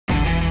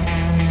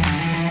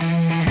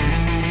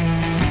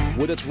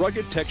With its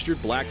rugged textured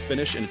black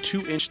finish and a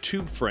 2-inch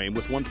tube frame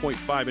with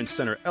 1.5-inch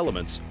center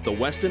elements, the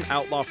Westin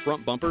Outlaw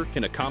front bumper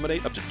can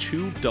accommodate up to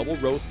 2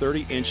 double-row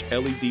 30-inch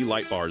LED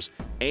light bars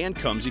and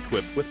comes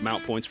equipped with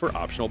mount points for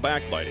optional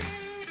backlighting.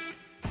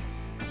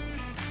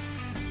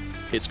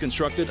 It's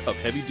constructed of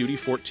heavy-duty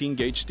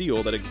 14-gauge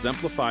steel that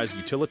exemplifies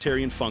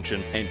utilitarian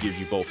function and gives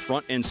you both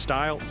front-end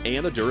style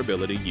and the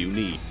durability you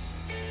need.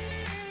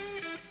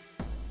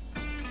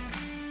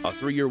 A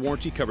 3-year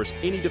warranty covers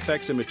any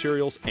defects in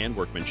materials and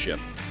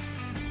workmanship.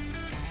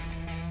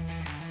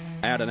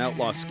 Add an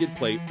Outlaw Skid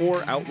Plate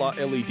or Outlaw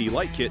LED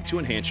Light Kit to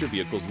enhance your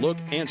vehicle's look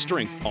and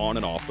strength on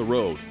and off the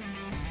road.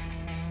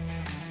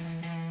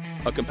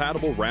 A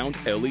compatible round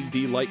LED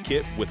light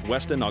kit with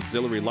Westin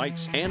Auxiliary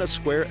Lights and a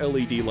square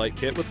LED light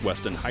kit with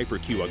Westin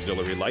HyperQ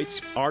Auxiliary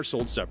Lights are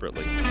sold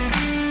separately.